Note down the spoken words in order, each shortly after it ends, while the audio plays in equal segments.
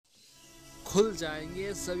खुल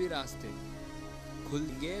जाएंगे सभी रास्ते,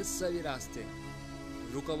 खुलेंगे सभी रास्ते,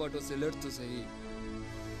 रुकावटों से लड़ तो सही,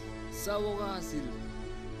 सब होगा हासिल,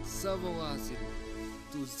 सब होगा हासिल,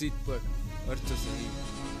 तू जिद पर अड़ तो सही।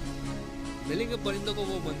 मिलेंगे परिंदों को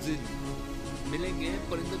वो मंजिल, मिलेंगे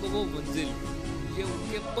परिंदों को वो मंजिल, ये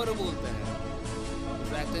उनके पर बोलता है।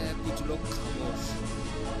 रहते हैं कुछ लोग खामोश,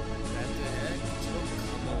 रहते हैं कुछ लोग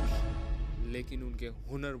खामोश, लेकिन उनके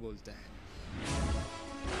हुनर बोलता है।